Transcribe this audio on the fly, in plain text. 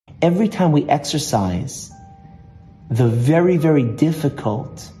every time we exercise the very, very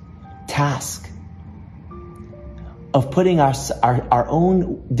difficult task of putting our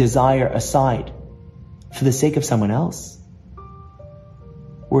own desire aside for the sake of someone else,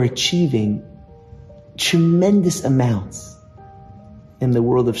 we're achieving tremendous amounts in the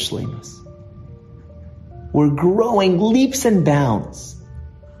world of shleimus. We're growing leaps and bounds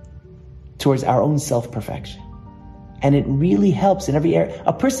towards our own self-perfection. And it really helps in every area.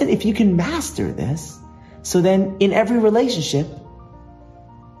 A person, if you can master this, so then in every relationship,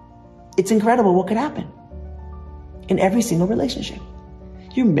 it's incredible what could happen. In every single relationship.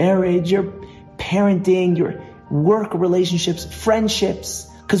 Your marriage, your parenting, your work relationships, friendships,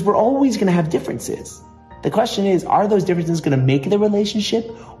 because we're always going to have differences. The question is, are those differences going to make the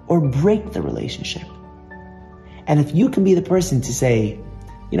relationship or break the relationship? And if you can be the person to say,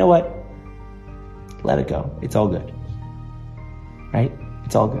 you know what? Let it go. It's all good. Right?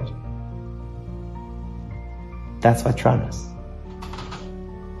 It's all good. That's Vatranas.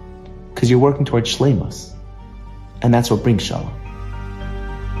 Because you're working towards shleimus. And that's what brings shalom.